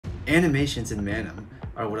Animations in Manim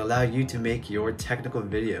are what allow you to make your technical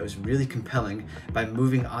videos really compelling by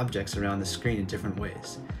moving objects around the screen in different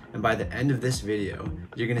ways. And by the end of this video,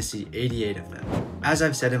 you're going to see 88 of them. As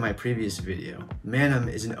I've said in my previous video, Manim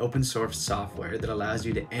is an open source software that allows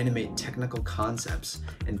you to animate technical concepts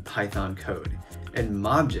in Python code. And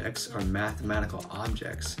mobjects, or mathematical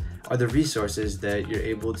objects, are the resources that you're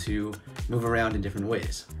able to move around in different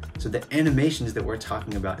ways. So the animations that we're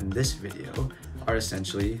talking about in this video are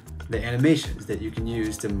essentially the animations that you can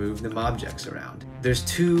use to move the mobjects around. There's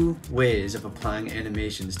two ways of applying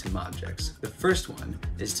animations to mobjects. The first one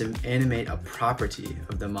is to animate a property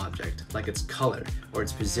of the mobject, like its color or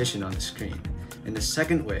its position on the screen. And the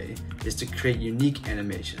second way is to create unique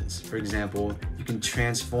animations. For example, you can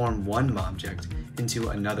transform one mobject into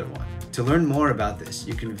another one. To learn more about this,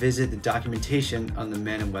 you can visit the documentation on the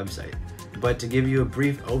Manim website. But to give you a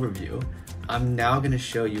brief overview, I'm now going to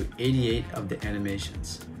show you 88 of the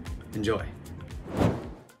animations. Enjoy.